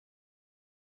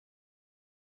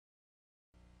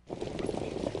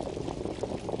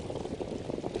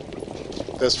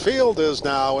This field is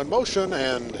now in motion,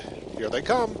 and here they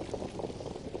come.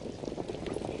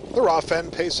 The rough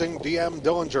end pacing DM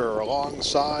Dillinger.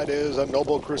 Alongside is a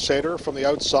Noble Crusader. From the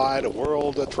outside, a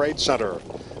World Trade Center.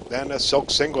 Then a Silk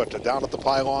Singlet. Down at the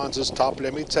pylons is Top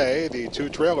Limite. The two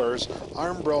trailers,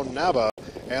 Armbro Nava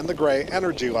and the gray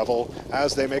Energy Level,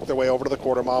 as they make their way over to the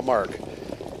quarter-mile mark.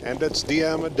 And it's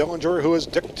DM Dillinger who is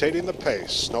dictating the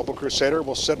pace. Noble Crusader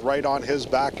will sit right on his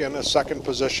back in a second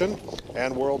position,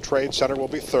 and World Trade Center will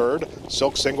be third.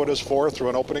 Silk Singlet is fourth through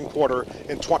an opening quarter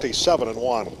in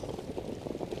 27-1.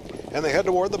 And they head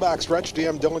toward the backstretch,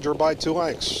 DM Dillinger by 2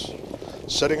 lengths.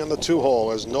 Sitting in the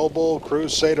 2-hole is Noble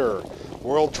Crusader.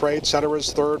 World Trade Center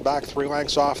is third, back 3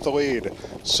 lengths off the lead.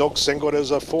 Silk Singlet is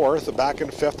a fourth. Back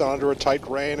in fifth and under a tight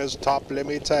rein is Top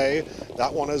Limite.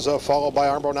 That one is followed by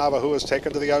Armbro Nava, who is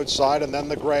taken to the outside, and then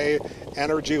the gray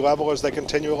Energy Level as they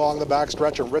continue along the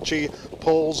backstretch. And Richie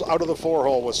pulls out of the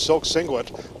 4-hole with Silk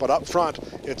Singlet. But up front,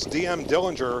 it's DM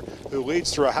Dillinger who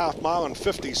leads through a half mile in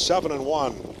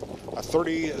 57-1. A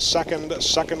 30-second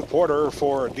second quarter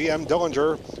for DM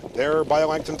Dillinger, there by a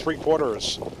length and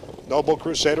 3/4. Noble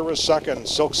Crusader is second.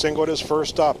 Silk Singlet is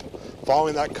first up.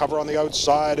 Following that cover on the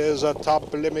outside is a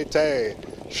Top Limite.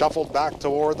 Shuffled back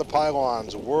toward the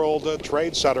pylons. World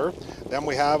Trade Center. Then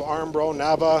we have Armbro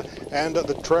Nava, and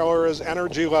the trailer is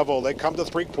Energy Level. They come to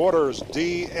 3/4.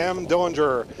 DM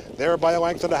Dillinger, there by a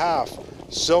length and a half.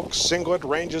 Silk Singlet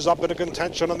ranges up into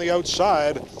contention on the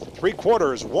outside.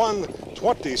 3/4,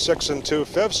 1:26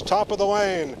 2/5, top of the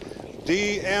lane.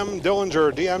 DM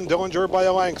Dillinger by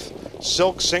a length.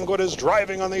 Silk Singlet is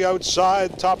driving on the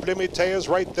outside. Top Limite is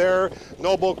right there.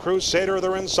 Noble Crusader,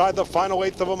 they're inside the final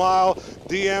 1/8 of a mile.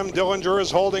 DM Dillinger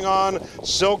is holding on.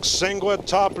 Silk Singlet,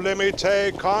 Top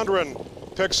Limite. Condren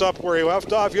picks up where he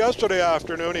left off yesterday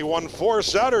afternoon. He won 4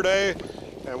 Saturday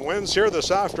and wins here this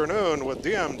afternoon with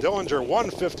DM Dillinger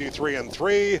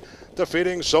 153-3,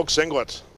 defeating Silk Singlet.